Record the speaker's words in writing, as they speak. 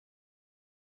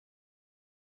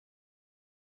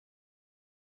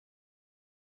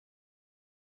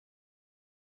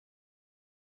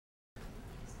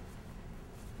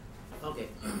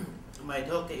my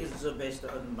talk is based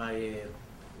on my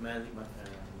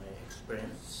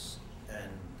experience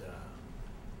and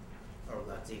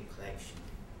archaeology collection,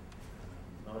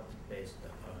 not based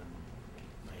on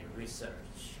my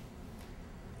research.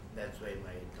 That's why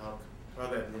my talk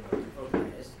probably not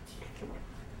organized.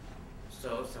 So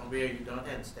somewhere you don't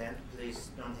understand,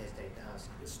 please don't hesitate to ask.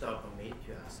 Stop me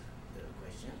to ask the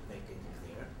question, make it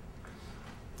clear.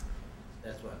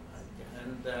 That's one.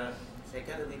 And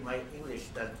secondly, my English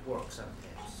doesn't work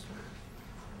sometimes.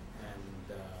 And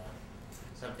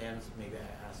sometimes maybe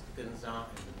I ask Gunzan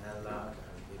and Nella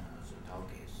and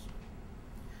Talkies.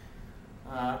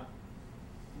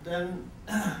 Then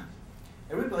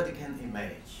everybody can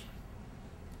imagine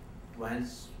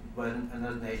when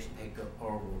another nation take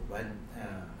over one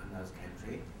another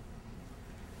country,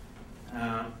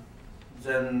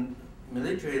 then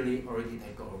militarily already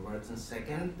take over. Then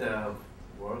second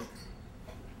work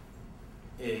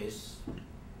is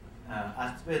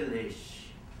establish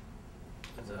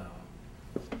the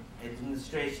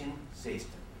administration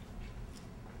system.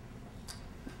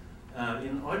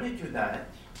 In order to that,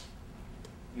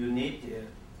 you need to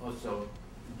also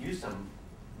do some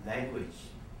language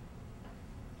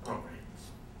programs.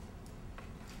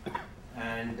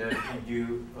 And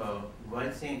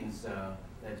one thing is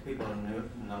that people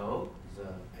know the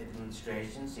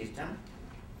administration system.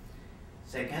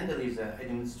 Secondly, the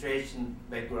administration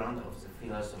background of the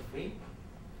philosophy.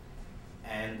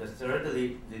 And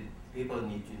thirdly, the people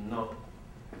need to know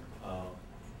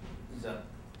the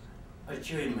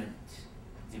achievement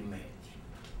they made.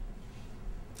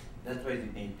 That's why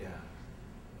they need to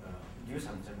do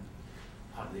something,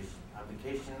 publish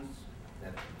publications,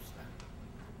 that kind of stuff.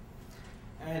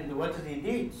 And what they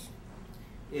did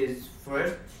is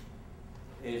first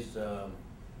is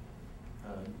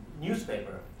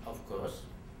newspaper, of course.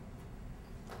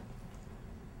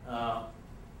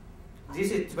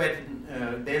 This is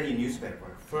Tibetan daily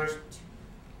newspaper, first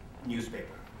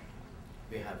newspaper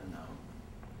we have now.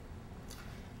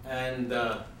 And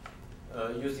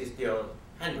uses still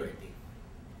handwriting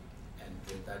and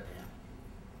that.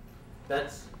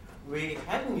 That's, we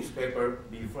had a newspaper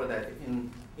before that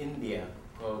in India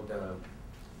called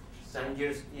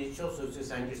Sanjay's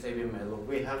Melo.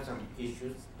 We have some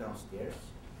issues downstairs,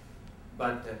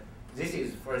 but this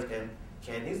is the first time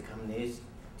Chinese Communist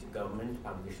government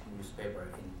published newspaper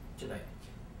in Tibet.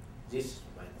 This is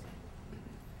one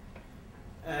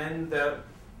thing. And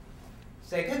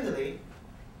secondly,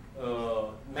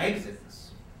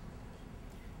 magazines.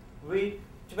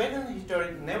 Tibetan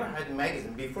history never had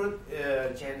magazine before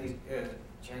Chinese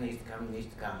Communist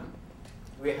come.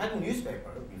 We had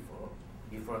newspaper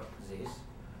before this,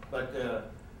 but the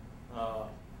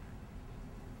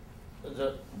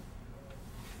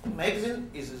magazine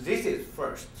this is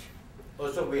first.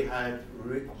 Also, we had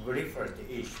very first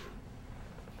issue.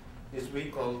 This we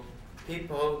call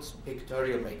People's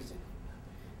Pictorial Magazine,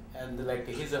 and like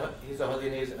His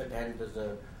Holiness attended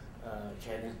the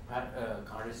Chinese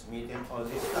Congress meeting, all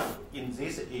this stuff in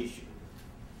this issue.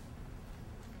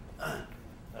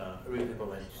 Really people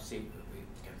went to see, we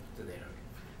came to there.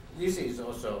 This is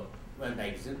also one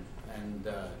magazine, and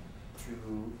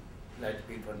to let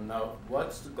people know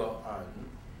what's going on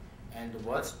and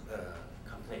what's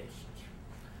accomplished.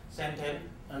 Same time,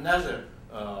 another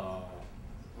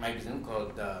magazine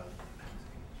called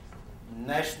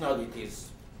Nationalities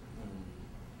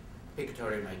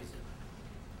Pictorial Magazine.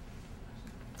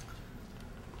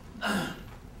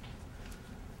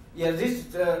 Yeah, this is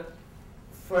the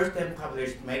first time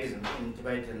published magazine in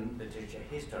Tibetan literature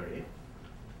history.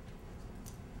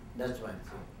 That's one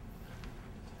thing.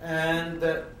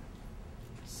 And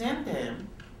same time,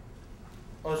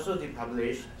 also they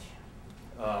published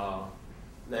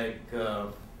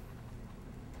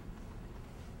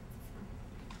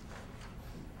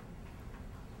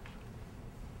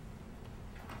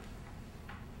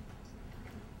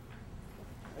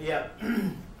yeah,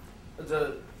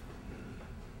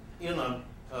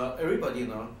 everybody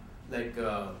know,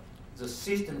 the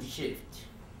system shift.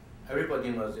 Everybody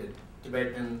knows it.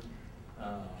 Tibetan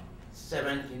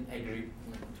 17th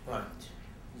agreement point.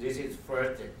 This is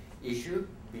first issue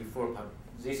before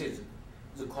this is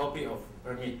the copy of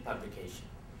permit publication.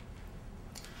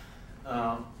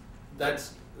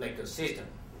 That's like a system.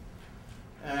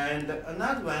 And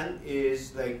another one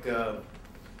is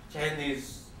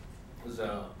Chinese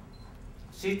the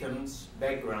systems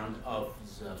background of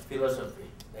the philosophy,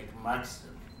 like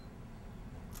Marxism.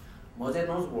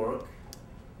 Modern's work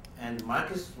and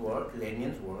Marxist work,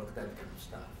 Lenin's work, that kind of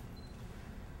stuff.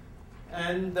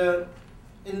 And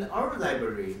in our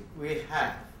library, we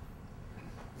have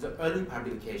the early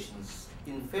publications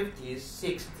in 50s,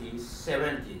 60s,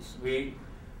 70s, we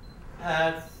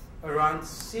have around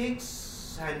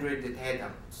 600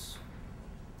 titles.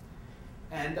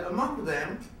 And among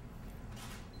them,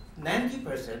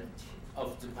 90%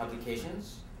 of the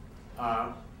publications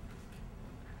are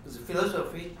the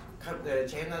philosophy,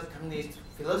 China's communist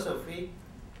philosophy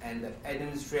and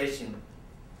administration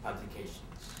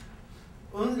publications.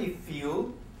 Only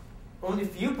few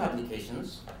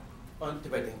publications on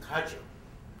Tibetan culture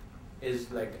is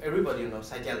like everybody knows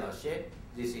Sajia Laoshe.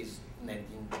 This is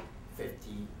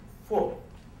 1954,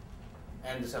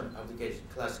 and some publication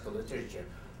classical literature.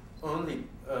 Only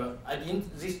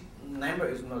this number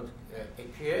is not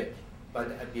accurate,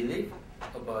 but I believe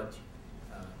about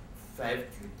 5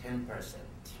 to 10%.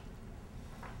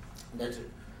 That's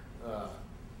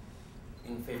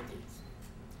in 50s.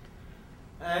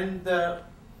 And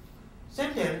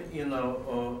same time,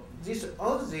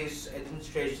 all these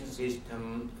administration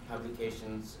system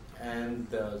publications and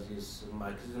this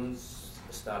Marxism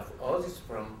stuff, all this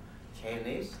from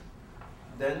Chinese.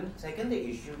 Then second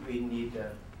issue, we need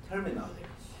terminology,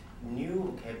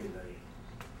 new vocabulary.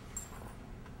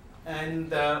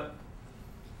 And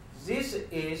this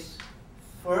is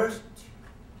first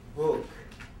book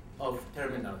of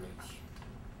terminology,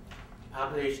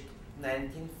 published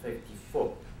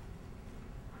 1954.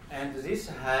 And this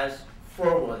has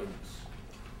 4 volumes,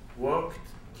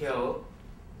 worked till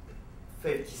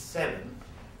 57.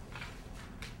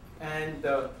 And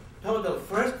total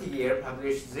first year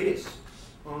published this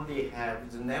only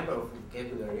have the number of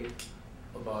vocabulary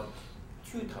about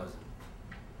 2,000.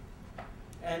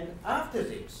 And after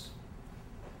this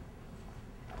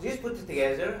put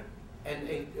together and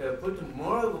put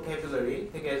more vocabulary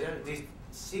together, this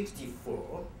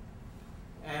 64,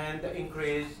 and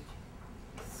increased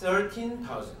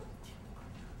 13,000.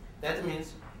 That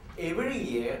means every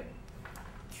year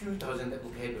 2,000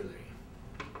 vocabulary.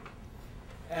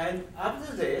 And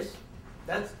after this,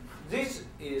 this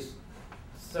is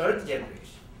third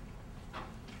generation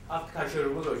after Cultural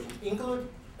Revolution, include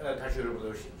Cultural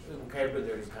Revolution,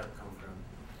 vocabularies have come from.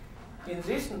 In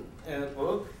this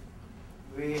book,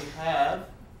 we have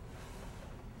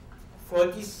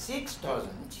 46,000.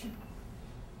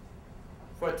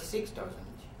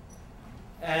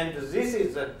 And this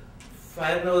is the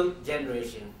final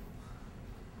generation,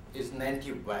 is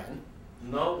 91.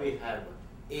 Now we have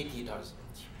 80,000.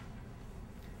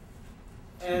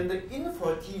 And in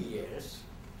 40 years,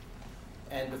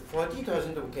 and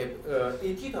 80,000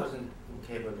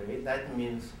 vocabulary, that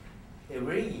means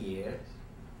every year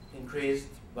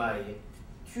increased by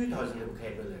 2,000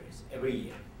 vocabularies every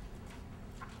year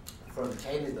from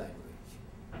Chinese language.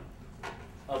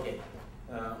 Okay,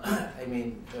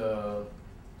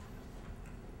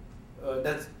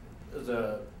 that's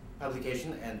the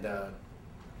publication and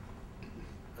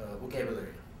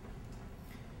vocabulary.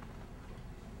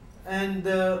 And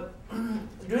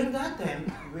during that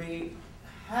time, we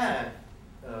had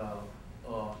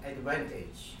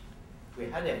advantage. We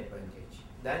had an advantage.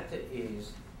 That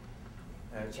is,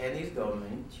 Chinese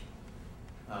government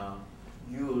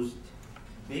used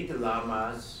big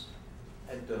lamas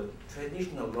and the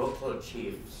traditional local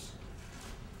chiefs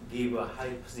give a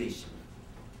high position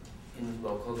in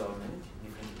local government,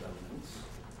 different governments.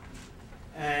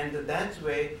 And that's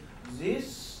why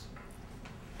these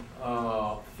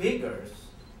figures,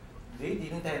 they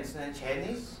didn't understand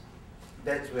Chinese.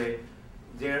 That's why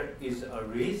there is a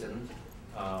reason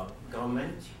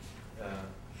government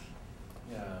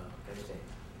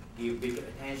give big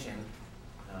attention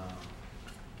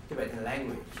Tibetan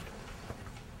language.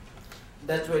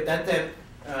 That's why that time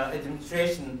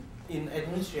in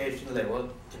administration level,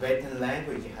 Tibetan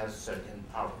language has certain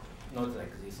power, not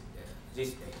like these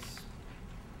days.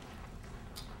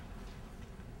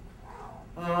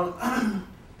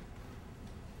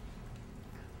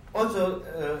 Also,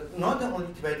 not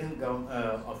only Tibetan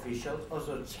officials,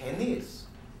 also Chinese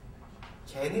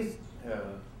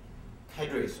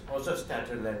cadres also started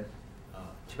to learn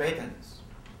Tibetans.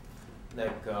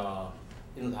 Like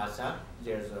in Lhasa,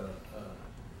 there's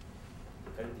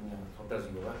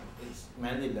it's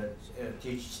mainly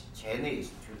teach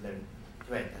Chinese to learn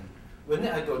Tibetan. When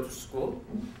I go to school,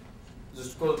 the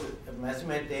school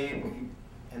mathematics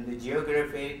and the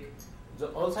geography,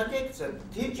 all subjects, the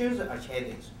teachers are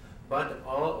Chinese, but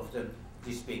all of them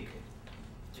they speak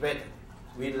Tibetan.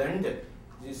 We learned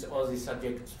all these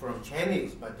subjects from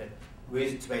Chinese, but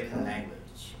with Tibetan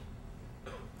language.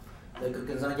 Like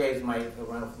Kenzanja is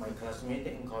one of my classmates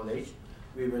in college.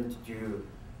 We went to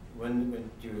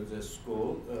the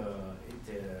school,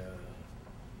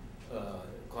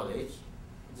 college,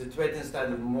 the Tibetan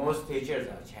study, most teachers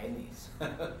are Chinese.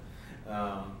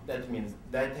 That means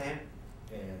that time,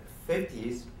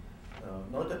 50s,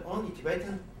 not only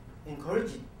Tibetan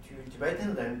encouraged to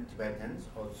Tibetan learn Tibetans,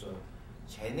 also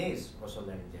Chinese also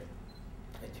learned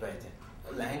the Tibetan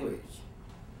language.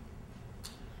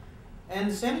 And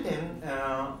the same time,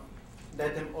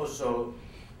 that time also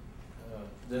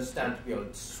they start to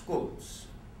build schools.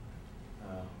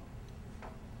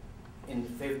 In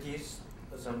 50s,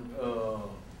 some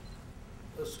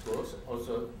schools,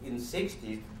 also in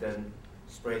 60s, then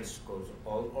spread schools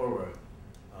all over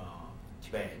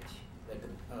Tibet.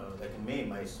 Like me,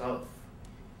 myself,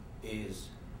 is,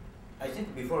 I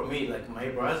think before me, like my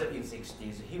brother in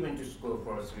 60s, he went to school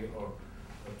for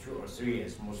 2 or 3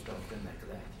 years, most often like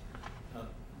that.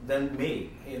 Then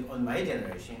me, on my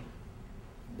generation,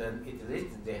 then at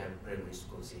least they have primary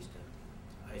school system.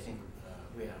 I think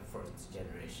we are first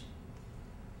generation.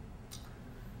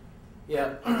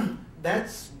 Yeah,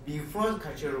 that's before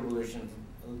Cultural Revolution,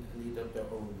 a little bit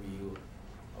overview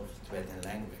of Tibetan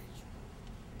language.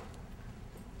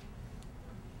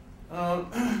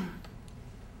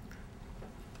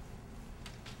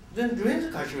 Then during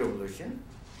the Cultural Revolution,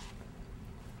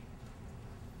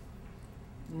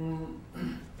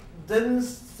 then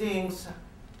things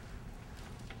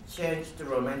changed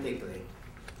romantically.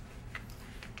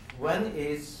 One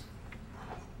is,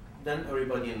 then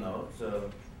everybody knows,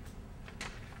 the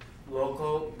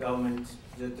local government,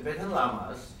 the Tibetan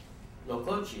lamas,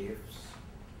 local chiefs,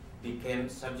 became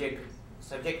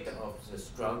subject of the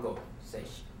struggle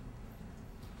session.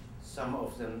 Some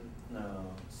of them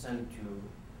sent to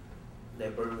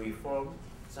labor reform,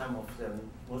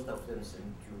 most of them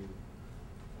sent to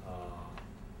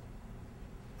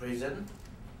prison.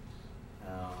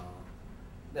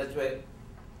 That's why,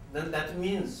 then that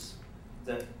means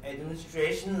the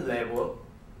administration level,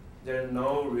 there is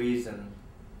no reason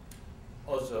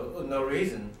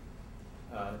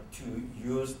to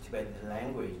use Tibetan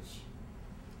language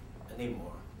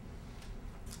anymore.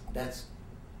 That's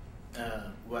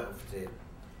one of the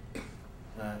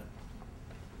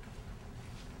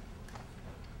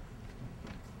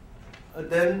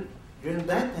then during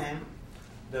that time,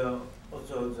 the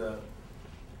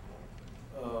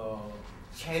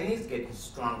Chinese getting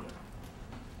stronger.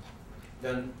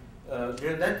 Then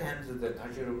during that time, the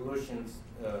Cultural Revolutions,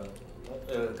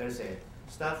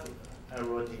 stuff I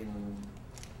wrote in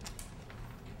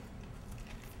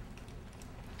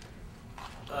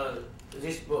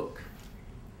this book,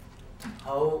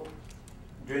 how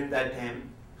during that time,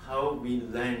 how we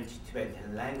learned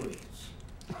Tibetan language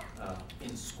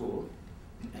in school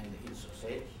and in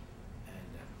society.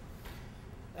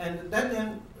 And that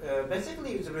time,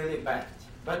 basically it's really bad.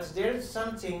 But there's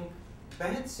something,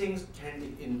 bad things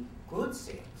turned in good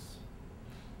things.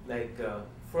 Like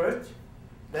first,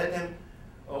 that time,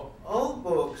 all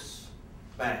books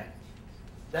bad.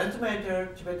 Doesn't matter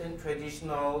Tibetan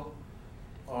traditional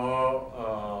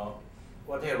or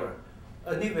whatever.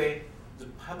 Anyway, the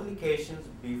publications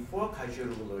before Cultural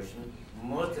Revolution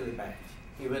mostly bad,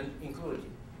 even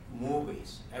including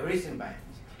movies, everything bad.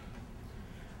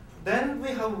 Then we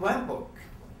have one book.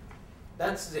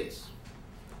 That's this.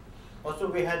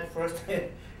 Also, we had first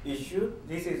issue.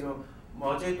 This is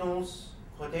Mao Zedong's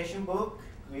quotation book.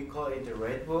 We call it the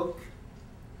Red Book.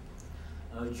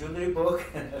 Jewelry book.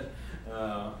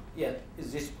 Yeah,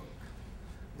 it's this book.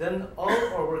 Then all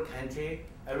over country,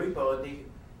 everybody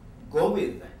go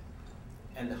with them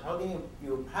and holding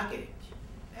your pocket,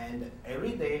 and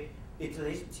every day at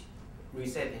least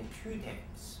reciting 2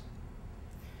 times.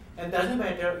 And doesn't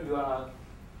matter you are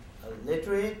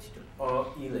literate or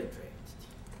illiterate.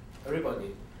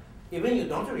 Everybody, even you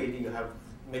don't read, you have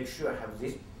make sure have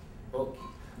this book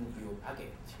in your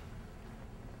pocket.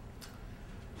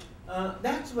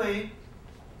 That's why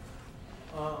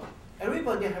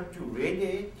everybody have to read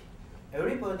it,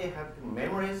 everybody have to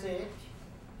memorize it,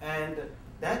 and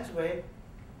that's why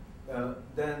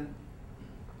then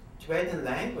Tibetan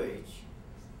language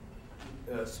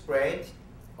spread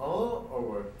all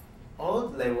over, all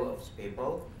levels of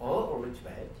people, all over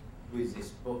Tibet with this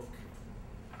book.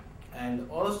 And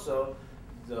also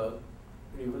the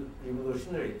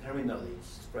revolutionary terminology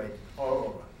spread all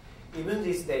over. Even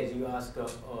these days, you ask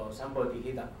somebody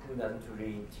who doesn't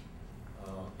read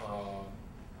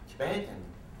Tibetan,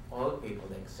 all people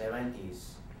like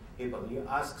 70s people, you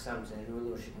ask something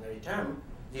revolutionary term,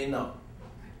 they know.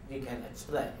 They can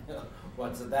explain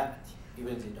what's that,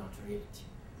 even they don't read it.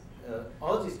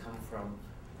 All this come from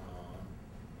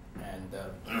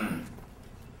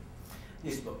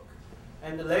this book.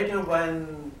 And later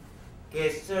one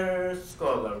Gesser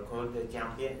scholar called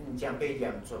Jiang Bei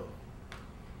Jiang,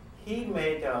 he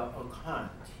made an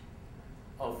account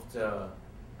of the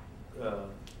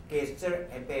Gesser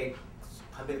Epic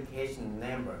publication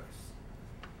numbers.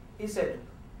 He said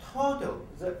total,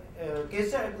 the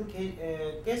Gesser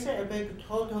Epic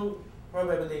total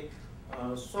probably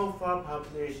so far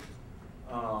published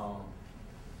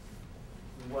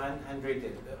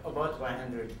 100, about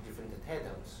 100 different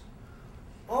titles.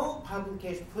 All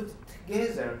publications put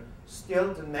together,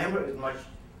 still the number is much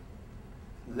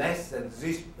less than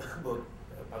this book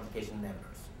publication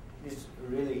numbers. It's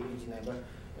really huge number.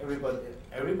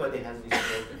 Everybody has this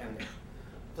book, and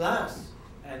plus,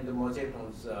 and the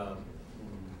Mozart's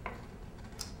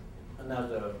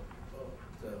another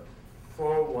the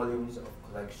 4 volumes of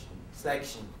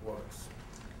selection works.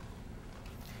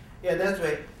 Yeah, that's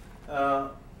why.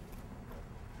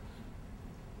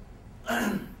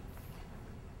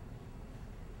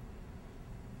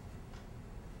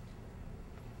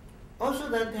 Also,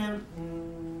 that time,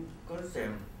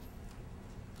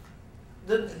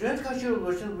 during the Cultural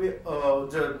Revolution,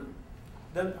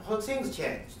 the whole things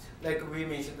changed. Like we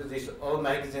mentioned, this all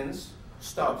magazines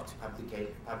stopped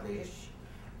publish,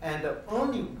 and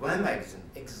only one magazine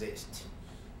exists.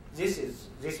 This is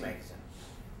this magazine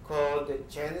called the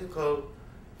Chinese called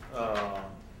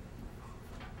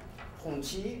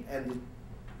Hongqi, and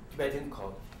Tibetan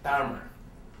called Dharma.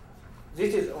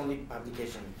 This is only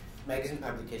publication, magazine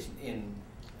publication in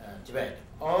Tibet.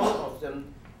 All of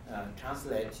them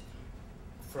translate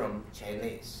from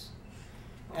Chinese.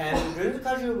 And during the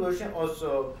Cultural Revolution,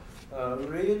 also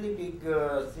really big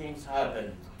things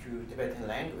happened to Tibetan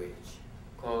language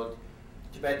called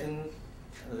Tibetan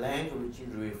language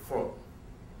reform.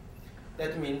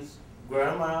 That means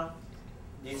grammar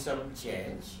did some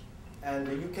change, and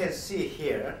you can see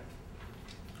here.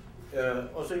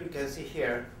 Also, you can see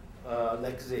here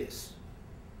like this,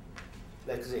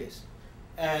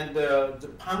 and the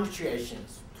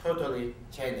punctuations totally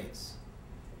Chinese.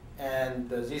 And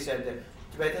they said the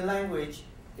Tibetan language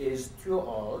is too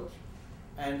old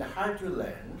and hard to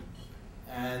learn,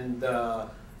 and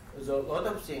there's a lot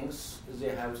of things. They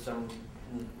have some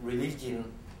religion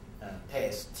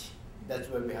test. That's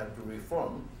why we have to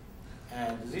reform.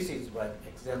 And this is one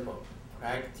example.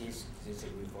 Practice this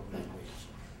reform language.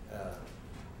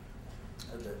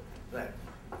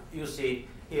 You see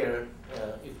here,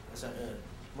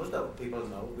 most of people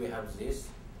know we have this.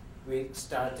 We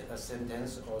start a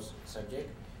sentence or subject,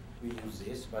 we use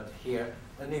this, but here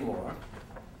anymore,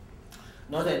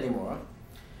 not anymore.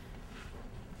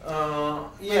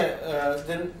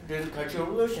 Then during the Cultural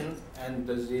Revolution, and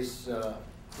this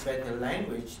Tibetan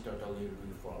language totally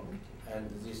reformed, and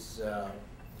this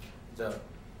the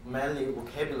mainly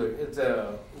vocabulary,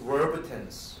 the verb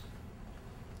tense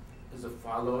is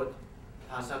followed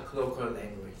Lhasa colloquial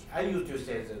language. I used to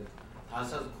say that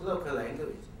Lhasa colloquial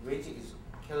language, which is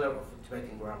killer of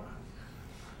Tibetan grammar,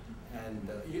 and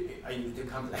I used to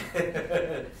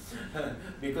complain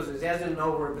because there's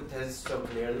no verb tense so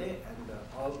clearly, and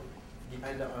all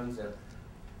depend on the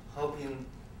helping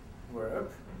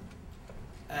verb.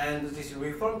 And this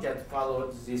reform just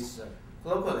followed this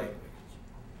colloquial language,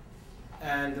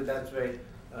 and that's why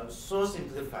so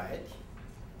simplified.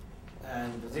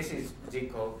 And this is they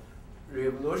call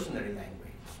revolutionary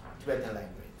language, Tibetan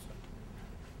language.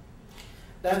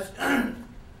 That's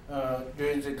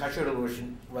during the Cultural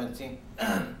Revolution, one thing.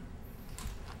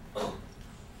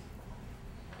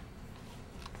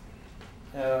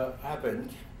 Happened.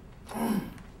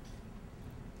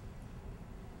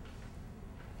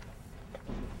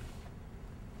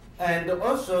 And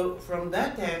also from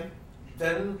that time,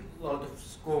 then a lot of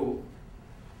school,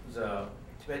 the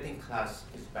Tibetan class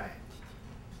is banned.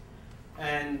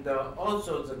 And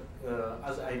also,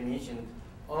 as I mentioned,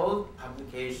 all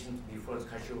publications before the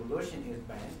Cultural Revolution is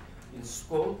banned. In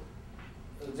school,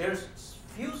 there's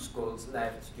few schools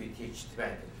left to teach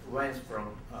Tibetan. One's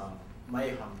from my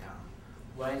hometown,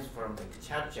 one's from the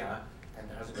Chacha, and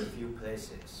other few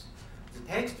places. The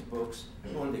textbooks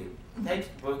only.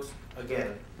 Textbooks,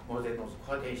 again, Mozart's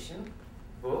quotation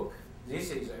book.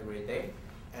 This is every day,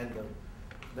 and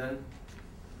then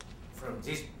from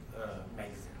this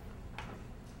magazine.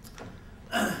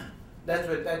 That's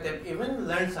what that even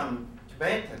learn some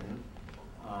Tibetan.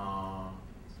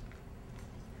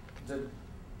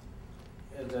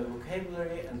 The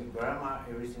vocabulary and the grammar,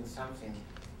 everything, something,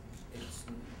 it's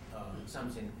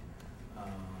something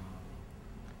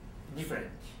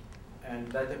different,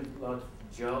 and that a lot of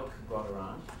joke go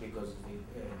around because they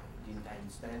didn't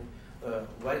understand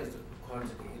what is the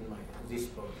concept in this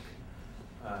book.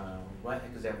 One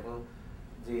example,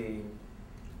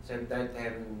 said that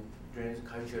during the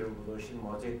Cultural Revolution,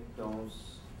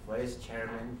 Mozart's vice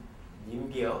chairman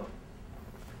Lim,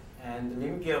 and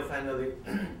Lim finally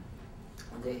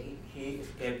he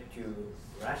escaped to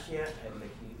Russia, and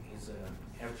his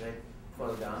airplane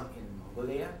fell down in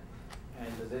Mongolia,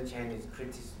 and the Chinese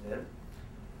criticized them.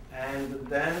 And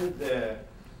then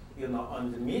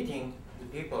on the meeting, the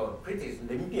people criticized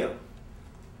Lim,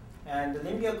 and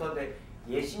Lim called it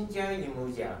Yeshinja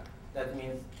Imuja. That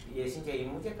means Yeshinja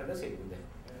Imuja kada say good.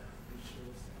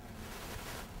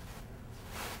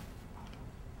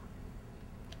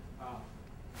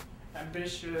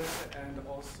 Ambitious and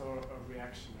also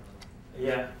reactionary.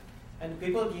 Yeah, and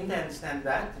people didn't understand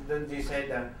that. Then they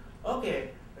said, okay,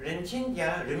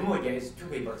 Renchinja, Remoja is two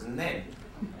people's name.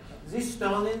 This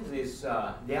stone is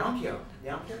Liangpyo.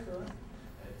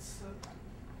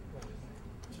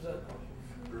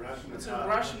 It's a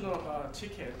rational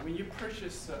ticket. When you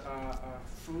purchase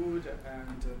food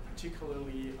and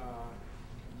particularly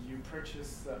you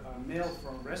purchase a meal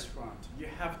from a restaurant, you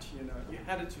have to,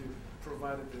 had to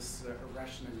provide this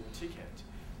rational ticket.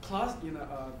 Plus,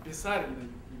 beside, you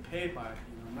pay by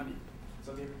money.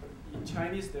 So in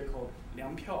Chinese they call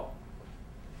粮票,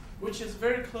 which is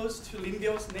very close to Lin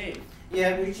Biao's name.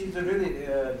 Yeah, which is really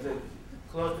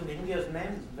close to Lin Biao's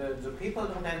name. The people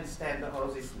don't understand all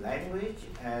this language,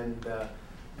 and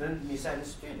then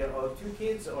misunderstood. Or two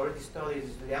kids already studied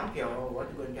粮票, or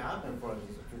what's going to happen for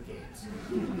these two kids?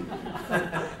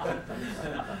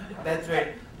 That's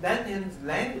right. That means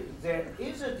there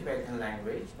is a Tibetan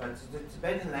language, but the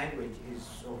Tibetan language is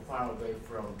so far away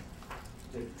from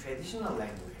the traditional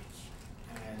language,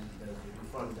 and we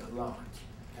reformed a lot.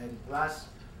 And plus,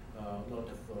 a lot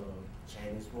of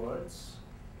Chinese words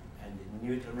and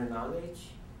new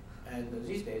terminology. And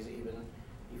these days, even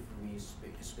if we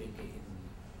speak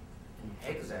in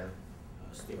exile,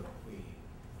 still we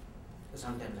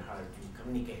sometimes hard to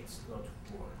communicate a lot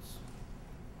of words.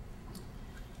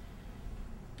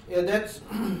 Yeah, that's.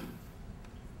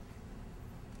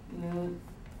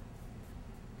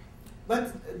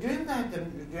 But during that,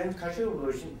 during Cultural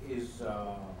Revolution is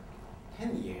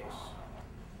 10 years.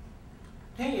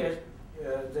 10 years,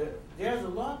 there's a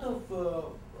lot of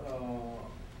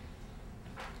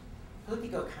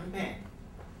political campaign,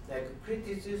 like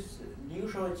critics Liu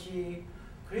Shaoqi,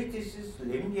 critics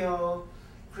Lin Biao,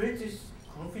 critics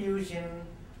Confucian,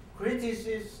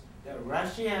 critics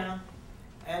Russia,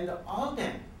 and all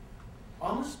them,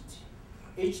 almost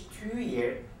each 2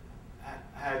 years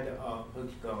had a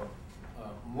political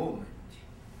movement.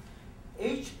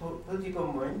 Each political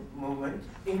movement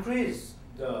increased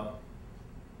the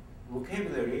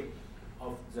vocabulary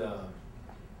of the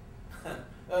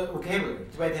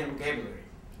Tibetan vocabulary.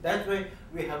 That's why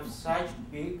we have such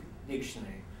big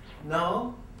dictionary.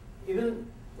 Now,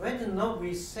 even right now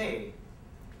we say,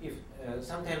 if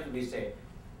sometimes we say,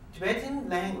 Tibetan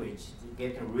language is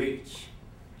getting rich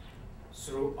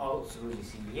through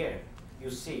this year. You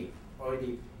see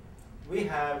already, we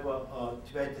have a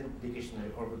Tibetan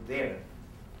dictionary over there.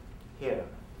 Here,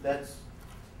 that's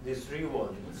the 3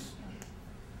 volumes.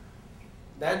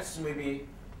 That's maybe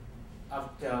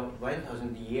after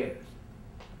 1,000 years,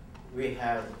 we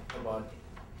have about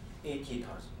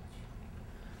 80,000.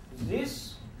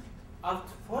 This,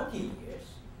 after 40 years,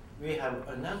 we have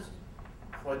another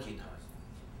 40,000.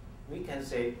 We can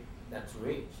say that's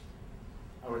rich.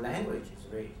 Our language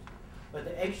is rich. But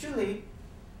actually,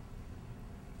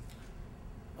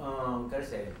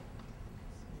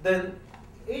 then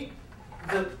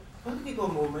the political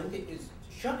movement is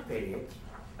short period.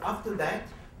 After that,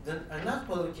 then another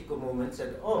political movement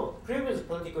said, oh, previous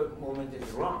political movement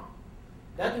is wrong.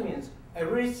 That means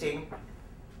everything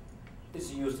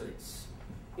is useless.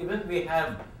 Even we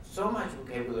have so much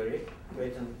vocabulary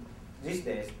written these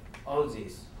days, all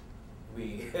this,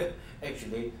 we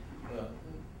actually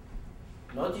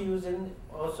not using.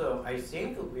 Also, I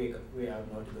think we are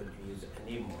not going to use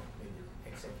anymore, maybe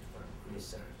except for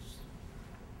research.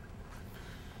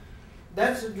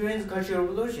 That's during the Cultural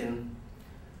Revolution.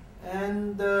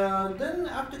 And then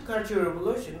after Cultural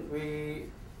Revolution, we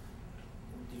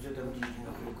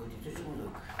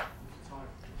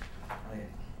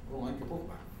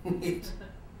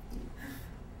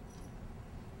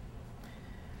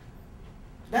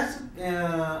that's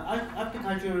after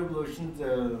Cultural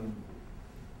Revolution.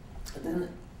 Then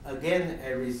again,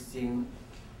 everything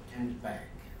turned back.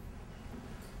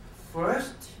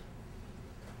 First,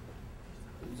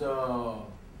 the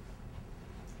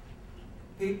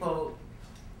people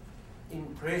in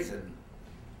prison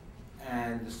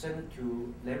and sent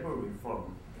to labor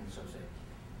reform in society.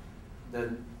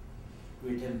 Then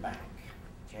returned back.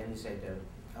 Chinese said,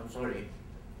 I'm sorry,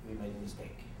 we made a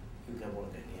mistake. You can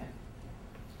work again.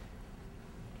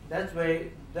 That's why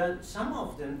then some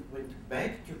of them went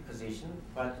back to position,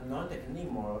 but not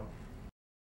anymore